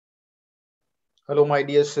Hello, my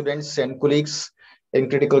dear students and colleagues in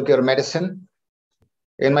critical care medicine.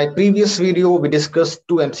 In my previous video, we discussed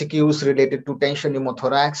two MCQs related to tension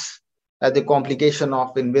pneumothorax as a complication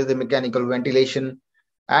of invasive mechanical ventilation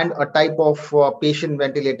and a type of patient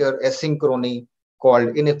ventilator asynchrony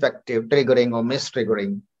called ineffective triggering or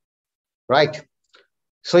mistriggering, right?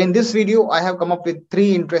 So in this video, I have come up with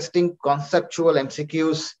three interesting conceptual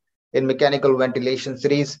MCQs in mechanical ventilation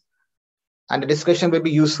series, and the discussion will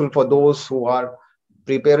be useful for those who are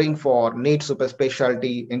preparing for NEET super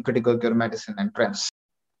specialty in critical care medicine entrance.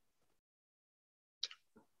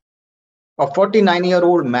 A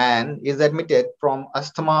 49-year-old man is admitted from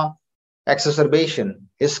asthma exacerbation.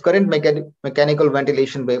 His current mechanical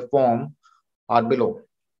ventilation waveform are below.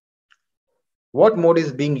 What mode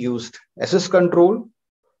is being used? Assist control,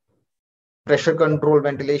 pressure control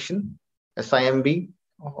ventilation, SIMV,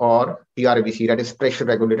 or PRVC, that is pressure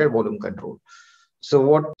regulated volume control.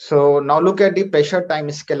 So now look at the pressure time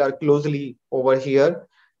scalar closely over here.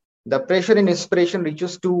 The pressure in inspiration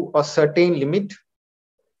reaches to a certain limit,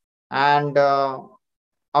 and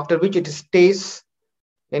after which it stays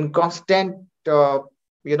in constant,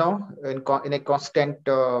 in a constant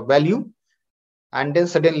value, and then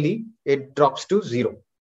suddenly it drops to zero.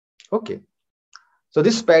 Okay. So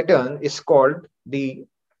this pattern is called the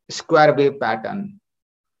square wave pattern.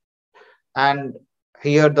 And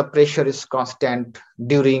here the pressure is constant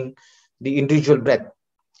during the individual breath,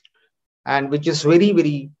 and which is very,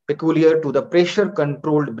 very peculiar to the pressure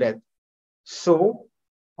controlled breath. So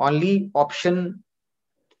only option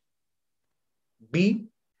B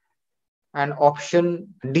and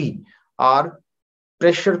option D are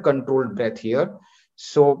pressure controlled breath here.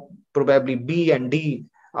 So probably B and D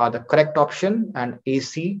are the correct option, and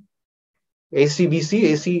ACBC,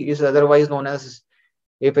 AC is otherwise known as,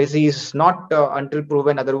 if AC is not until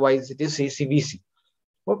proven otherwise, it is ACBC.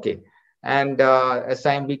 Okay. And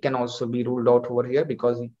SIMV can also be ruled out over here,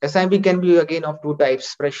 because SIMV can be again of two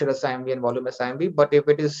types, pressure SIMV and volume SIMV. But if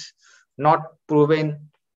it is not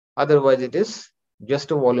proven otherwise, it is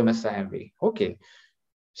just a volume SIMV. Okay.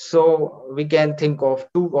 So we can think of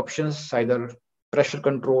two options, either pressure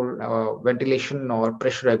control ventilation or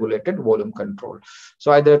pressure regulated volume control.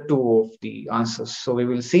 So either two of the answers. So we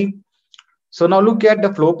will see. So now look at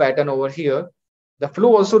the flow pattern over here. The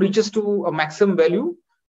flow also reaches to a maximum value,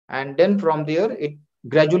 and then from there it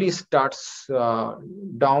gradually starts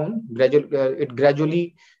down. It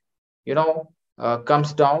gradually,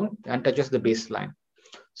 comes down and touches the baseline.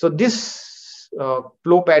 So this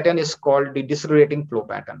flow pattern is called the decelerating flow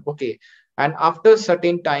pattern. Okay. And after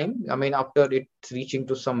certain time, after it's reaching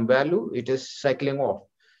to some value, it is cycling off.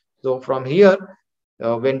 So from here,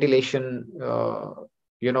 ventilation,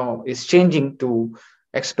 is changing to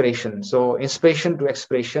expiration. So inspiration to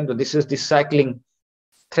expiration. So this is the cycling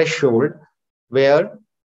threshold, where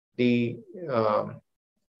the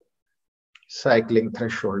cycling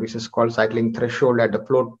threshold, this is called cycling threshold at the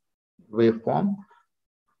flow waveform.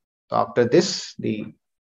 After this, the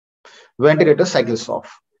ventilator cycles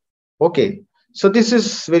off. Okay, so this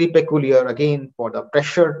is very peculiar again for the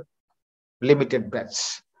pressure limited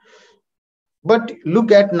breaths. But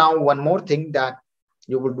look at now one more thing that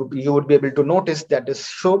you would be able to notice, that the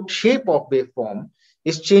shape of waveform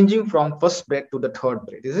is changing from first breath to the third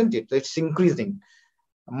breath, isn't it? So it's increasing.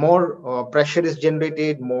 More pressure is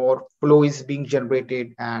generated, more flow is being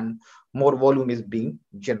generated, and more volume is being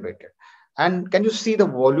generated. And can you see the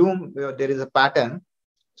volume? There is a pattern.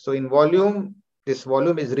 So in volume, this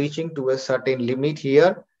volume is reaching to a certain limit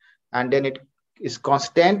here, and then it is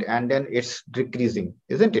constant, and then it's decreasing,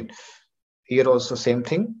 isn't it? Here also same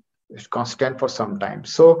thing, it's constant for some time.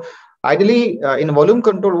 So ideally, in volume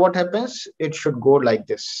control, what happens? It should go like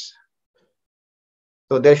this.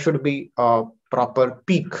 So there should be a proper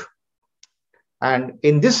peak. And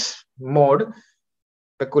in this mode,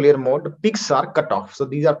 peculiar mode, the peaks are cut off. So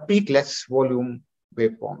these are peakless volume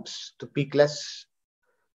waveforms. The peakless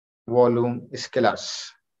volume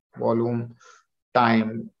scalars, volume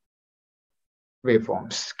time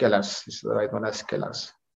waveforms, scalars. This is the right one as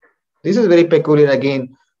scalars. This is very peculiar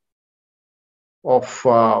again of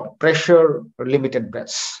pressure limited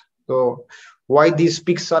breaths. So why these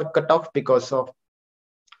peaks are cut off? Because of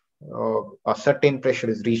a certain pressure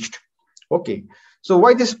is reached. Okay. So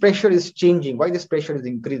why this pressure is changing? Why this pressure is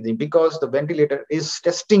increasing? Because the ventilator is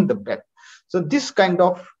testing the breath. So this kind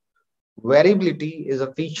of variability is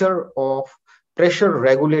a feature of pressure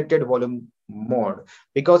regulated volume mode,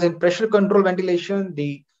 because in pressure control ventilation,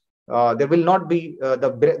 there will not be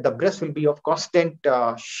the breath will be of constant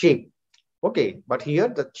shape. Okay, but here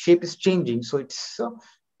the shape is changing, so it's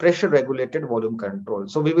pressure regulated volume control.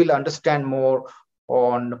 So we will understand more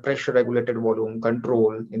on pressure regulated volume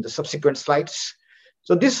control in the subsequent slides.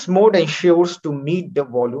 So this mode ensures to meet the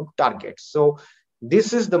volume target. So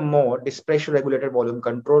this is the mode, this pressure regulated volume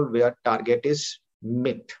control, where target is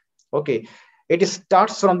met. Okay, it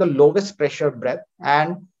starts from the lowest pressure breath,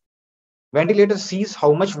 and ventilator sees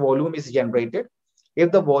how much volume is generated.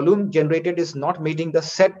 If the volume generated is not meeting the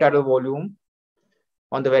set tidal volume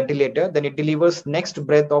on the ventilator, then it delivers next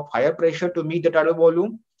breath of higher pressure to meet the tidal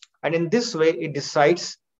volume. And in this way, it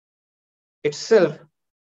decides itself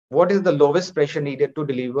what is the lowest pressure needed to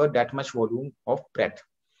deliver that much volume of breath.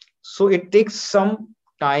 So it takes some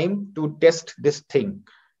time to test this thing.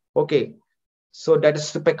 Okay, so that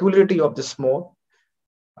is the peculiarity of this mode.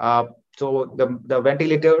 So the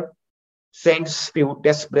ventilator sends few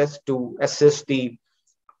test breaths to assess the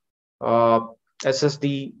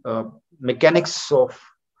mechanics of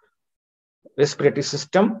respiratory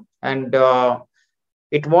system, and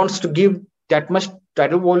it wants to give that much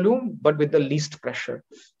tidal volume but with the least pressure.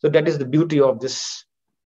 So that is the beauty of this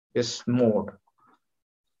mode.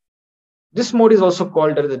 This mode is also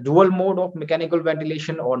called the dual mode of mechanical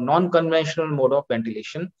ventilation or non-conventional mode of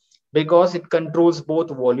ventilation, because it controls both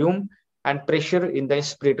volume and pressure in the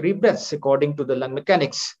inspiratory breaths according to the lung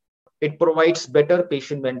mechanics. It provides better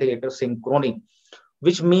patient-ventilator synchrony,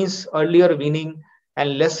 which means earlier weaning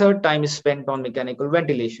and lesser time spent on mechanical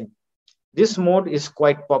ventilation. This mode is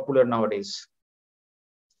quite popular nowadays.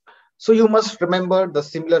 So you must remember the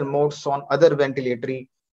similar modes on other ventilatory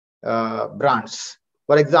brands.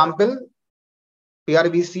 For example,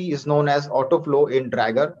 PRVC is known as autoflow in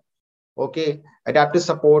Drager, okay, adaptive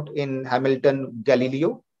support in Hamilton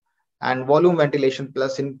Galileo, and volume ventilation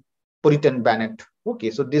plus in Puritan Bennett.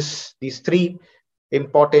 Okay, so these three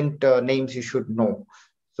important names you should know.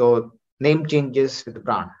 So name changes with the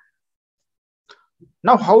brand.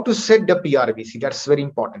 Now, how to set the PRVC? That's very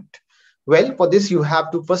important. Well, for this, you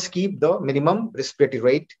have to first keep the minimum respiratory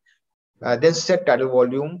rate, then set tidal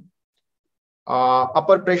volume.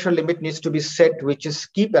 Upper pressure limit needs to be set, which is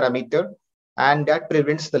key parameter, and that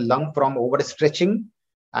prevents the lung from overstretching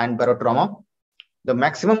and barotrauma. The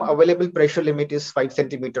maximum available pressure limit is 5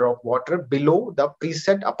 centimeter of water below the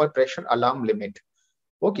preset upper pressure alarm limit.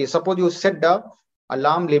 Okay, suppose you set the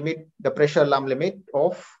alarm limit, the pressure alarm limit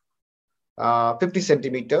of 50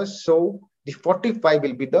 centimeters. So the 45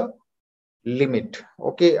 will be the limit.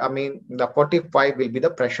 Okay, I mean the 45 will be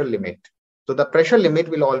the pressure limit. So the pressure limit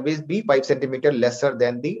will always be 5 centimeter lesser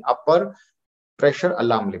than the upper pressure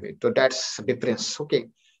alarm limit. So that's the difference. Okay.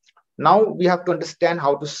 Now we have to understand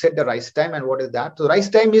how to set the rise time, and what is that? So rise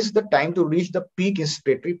time is the time to reach the peak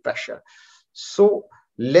inspiratory pressure. So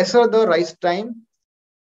lesser the rise time,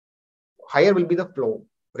 higher will be the flow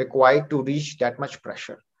required to reach that much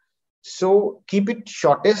pressure. So keep it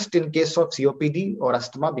shortest in case of COPD or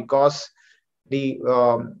asthma, because the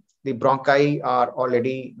bronchi are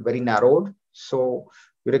already very narrowed. So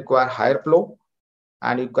you require higher flow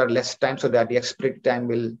and you require less time, so that the expiratory time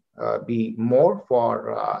will be more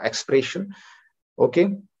for expiration.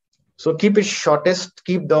 Okay. So keep it shortest,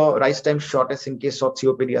 keep the rise time shortest in case of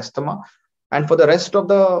COPD, asthma. And for the rest of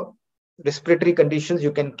the respiratory conditions,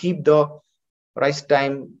 you can keep the rise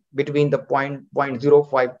time between the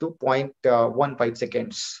 0.05 to 0.15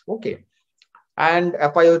 seconds. Okay. And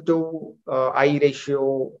FiO2 I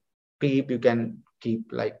ratio, PEEP, you can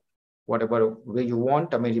keep like whatever way you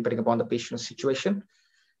want, I mean, depending upon the patient's situation.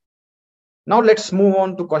 Now let's move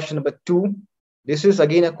on to question number 2. This is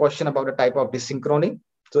again a question about the type of dysynchrony.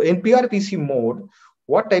 So in PRPC mode,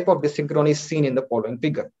 what type of dysynchrony is seen in the following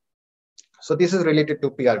figure? So this is related to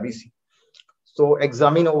PRPC. So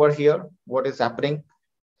examine over here what is happening.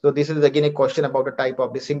 So this is again a question about the type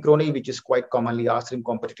of dysynchrony, which is quite commonly asked in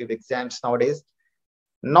competitive exams nowadays.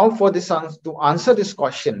 Now for this, to answer this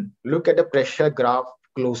question, look at the pressure graph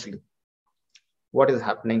closely. What is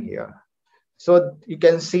happening here? So you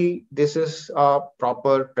can see this is a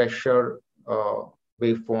proper pressure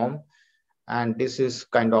waveform, and this is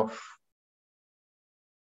kind of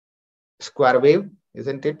square wave,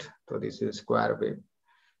 isn't it? So this is square wave.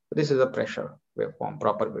 So this is a pressure waveform,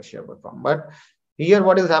 proper pressure waveform. But here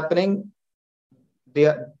what is happening?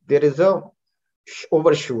 There is a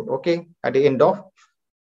overshoot, okay, at the end of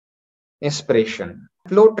inspiration.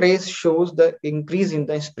 Flow trace shows the increase in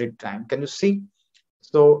the inspiratory time. Can you see?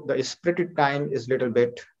 So the inspiratory time is little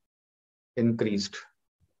bit increased.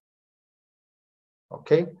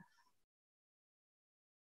 Okay.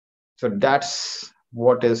 So that's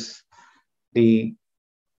what is the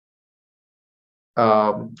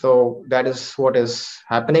so that is what is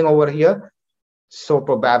happening over here. So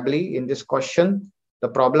probably in this question, the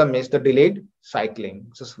problem is the delayed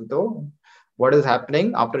cycling. So what is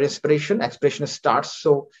happening after inspiration? Expiration starts.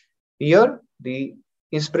 So here the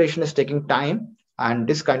inspiration is taking time, and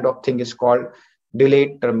this kind of thing is called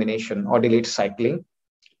delayed termination or delayed cycling.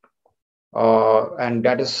 And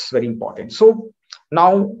that is very important. So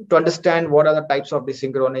now to understand what are the types of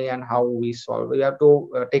desynchrony and how we solve, we have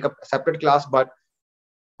to take a separate class, but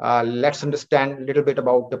let's understand a little bit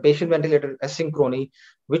about the patient ventilator asynchrony,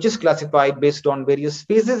 which is classified based on various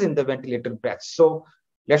phases in the ventilator breath. So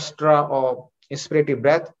let's draw a inspiratory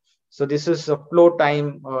breath. So this is a flow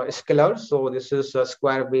time scalar. So this is a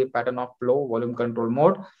square wave pattern of flow, volume control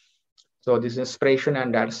mode. So this is inspiration,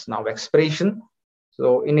 and that's now expiration.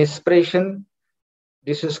 So in inspiration,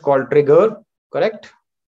 this is called trigger, correct?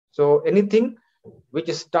 So anything which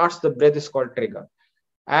starts the breath is called trigger.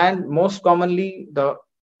 And most commonly, the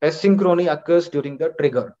asynchrony occurs during the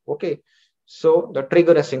trigger. Okay. So the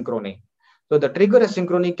trigger asynchrony. So the trigger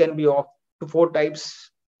asynchrony can be of 4 types.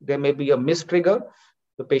 There may be a missed trigger.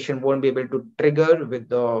 The patient won't be able to trigger with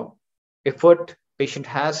the effort patient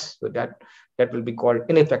has. So that will be called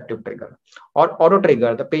ineffective trigger. Or auto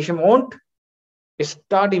trigger. The patient won't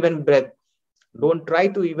start even breath. Don't try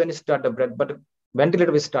to even start the breath, but the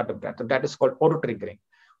ventilator will start the breath. So that is called auto triggering.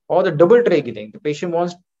 Or the double triggering. The patient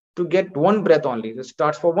wants to get 1 breath only. It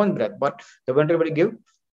starts for 1 breath, but the ventilator will give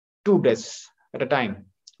 2 breaths at a time.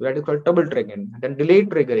 That is called double triggering. Then delayed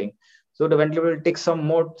triggering. So the ventilator will take some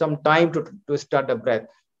time to start the breath.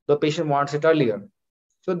 The patient wants it earlier.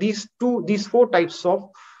 So these 4 types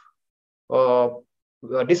of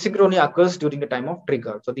desynchrony occurs during the time of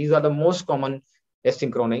trigger. So these are the most common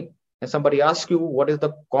asynchrony. And somebody asks you what is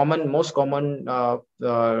the most common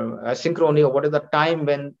asynchrony, or what is the time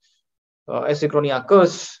when asynchrony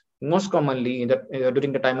occurs most commonly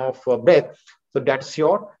during the time of breath. So that's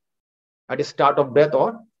at the start of breath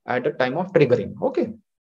or at the time of triggering. Okay.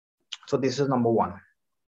 So this is number 1.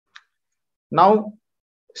 Now,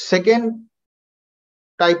 second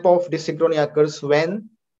type of desynchrony occurs when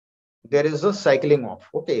there is a cycling off.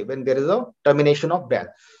 Okay. When there is a termination of breath.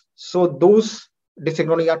 So those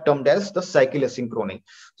desynchrony are termed as the cycle asynchrony.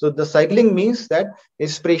 So the cycling means that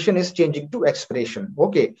inspiration is changing to expiration.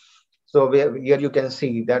 Okay. So here you can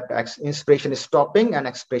see that inspiration is stopping and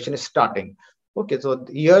expiration is starting. Okay. So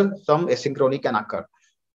here some asynchrony can occur.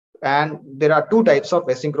 And there are 2 types of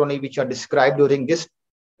asynchrony which are described during this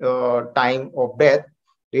time of breath: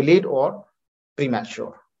 delayed or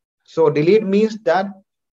premature. So delayed means that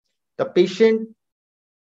the patient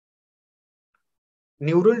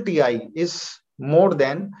neural TI is more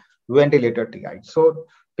than ventilator TI. So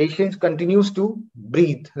patient continues to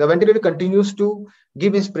breathe. The ventilator continues to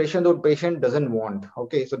give inspiration though patient doesn't want.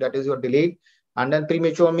 Okay, so that is your delayed. And then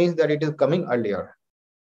premature means that it is coming earlier.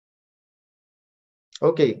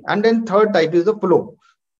 Okay, and then third type is the flow.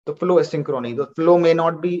 The flow asynchrony. The flow may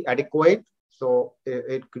not be adequate. So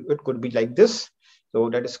it could be like this. So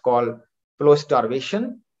that is called flow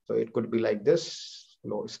starvation. So it could be like this,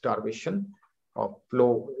 flow starvation, or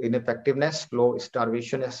flow ineffectiveness, flow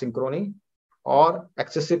starvation asynchrony, or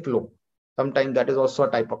excessive flow. Sometimes that is also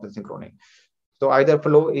a type of asynchrony. So either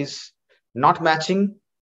flow is not matching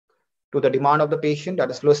to the demand of the patient, that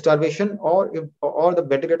is flow starvation, or the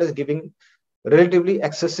ventilator is giving relatively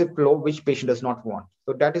excessive flow which patient does not want.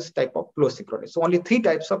 So that is type of flow asynchrony. So only 3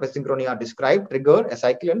 types of asynchrony are described: trigger,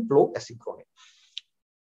 acycle, and flow asynchrony.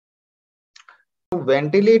 So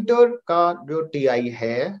ventilator का जो TI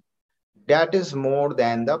है, that is more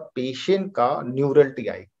than the patient का neural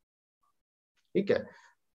TI. ठीक है?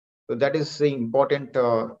 So that is the important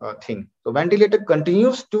thing. So ventilator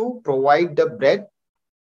continues to provide the breath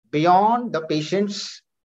beyond the patient's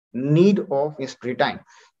need of inspiratory time.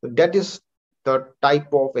 So that is the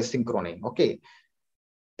type of asynchrony. Okay.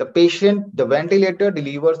 The ventilator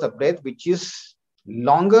delivers the breath which is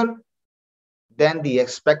longer than the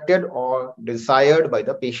expected or desired by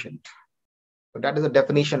the patient. So that is the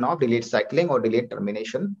definition of delayed cycling or delayed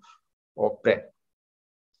termination of breath.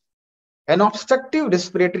 An obstructive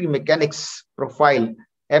respiratory mechanics profile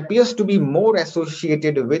appears to be more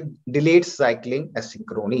associated with delayed cycling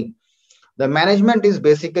asynchrony. The management is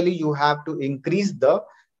basically you have to increase the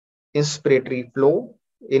inspiratory flow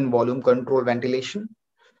in volume control ventilation.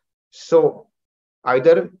 So how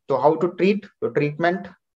to treat the treatment?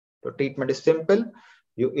 The treatment is simple.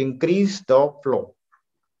 You increase the flow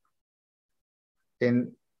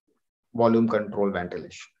in volume control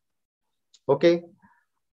ventilation. Okay.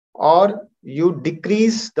 Or you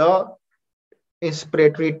decrease the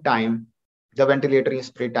inspiratory time, the ventilatory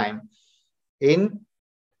inspiratory time in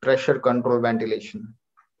pressure control ventilation.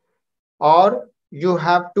 Or you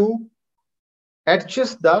have to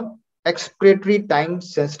adjust the expiratory time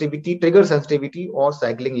sensitivity, trigger sensitivity, or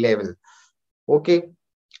cycling level. Okay,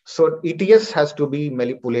 so ETS has to be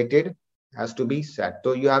manipulated, has to be set.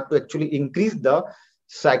 So you have to actually increase the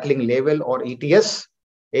cycling level or ETS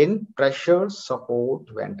in pressure support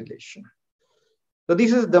ventilation. So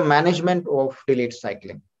this is the management of delayed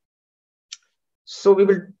cycling. So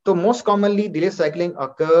most commonly delayed cycling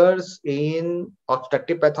occurs in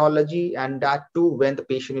obstructive pathology, and that too when the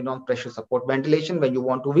patient is on pressure support ventilation, when you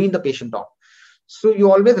want to wean the patient off. So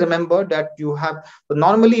you always remember that you have,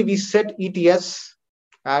 normally we set ETS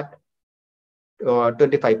at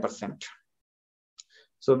 25%.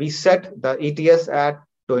 So we set the ETS at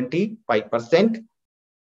 25%,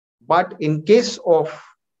 but in case of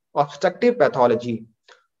obstructive pathology,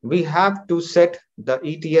 we have to set the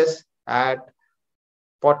ETS at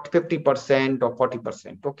 50% or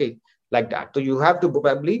 40%, okay, like that. So you have to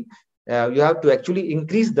probably, you have to actually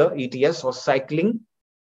increase the ETS or cycling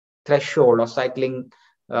threshold or cycling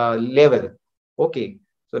level, okay.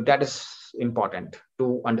 So that is important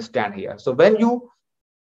to understand here. So when you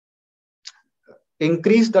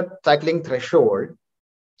increase the cycling threshold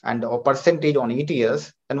and or percentage on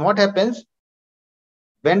ETS, then what happens?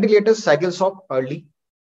 Ventilator cycles off early.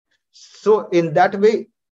 So in that way,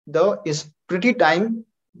 the respiratory time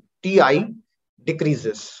TI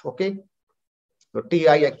decreases. Okay, so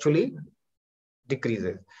TI actually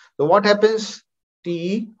decreases. So what happens?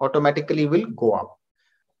 TE automatically will go up.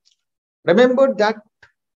 Remember that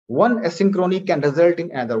one asynchrony can result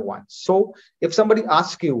in another one. So if somebody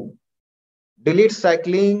asks you, delayed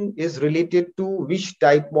cycling is related to which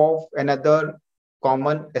type of another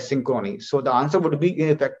common asynchrony? So the answer would be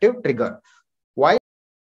ineffective trigger. Why?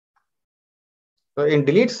 So in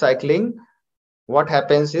delayed cycling, what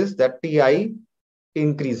happens is that TI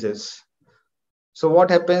increases. So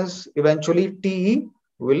what happens? Eventually TE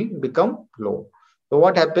will become low. So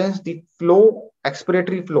what happens? The flow,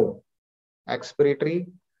 expiratory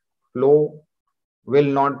flow will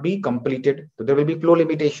not be completed. So there will be flow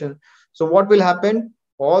limitation. So what will happen?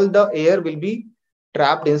 All the air will be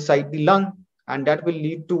trapped inside the lung, and that will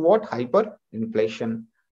lead to what? Hyperinflation.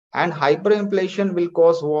 And hyperinflation will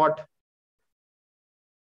cause what?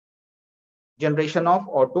 Generation of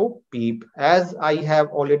auto PEEP. As I have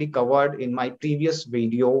already covered in my previous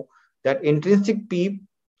video, that intrinsic PEEP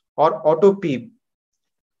or auto PEEP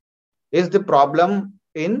is the problem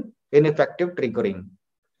in ineffective triggering.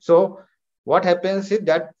 So what happens is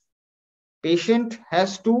that patient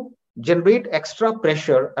has to generate extra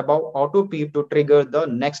pressure above auto PEEP to trigger the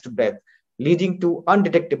next breath, leading to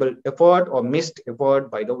undetectable effort or missed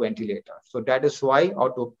effort by the ventilator. So that is why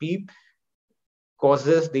auto PEEP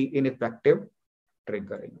causes the ineffective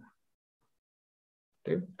triggering.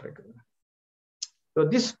 So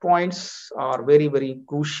these points are very, very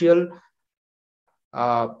crucial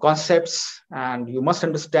concepts, and you must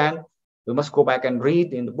understand. You must go back and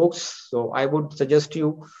read in the books. So I would suggest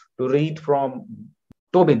you to read from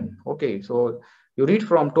Tobin. Okay, so you read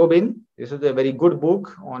from Tobin. This is a very good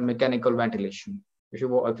book on mechanical ventilation if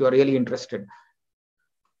you are really interested.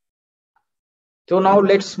 So now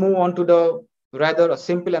let's move on to the rather a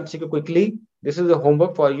simple MCQ quickly. This is the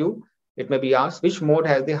homework for you. It may be asked, which mode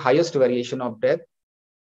has the highest variation of depth?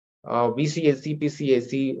 VCAC,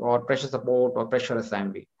 PCAC, or pressure support, or pressure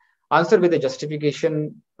assembly? Answer with a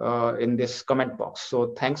justification in this comment box.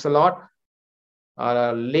 So thanks a lot.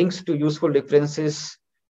 Links to useful references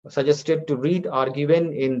suggested to read are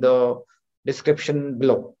given in the description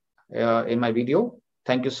below in my video.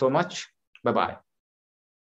 Thank you so much. Bye-bye.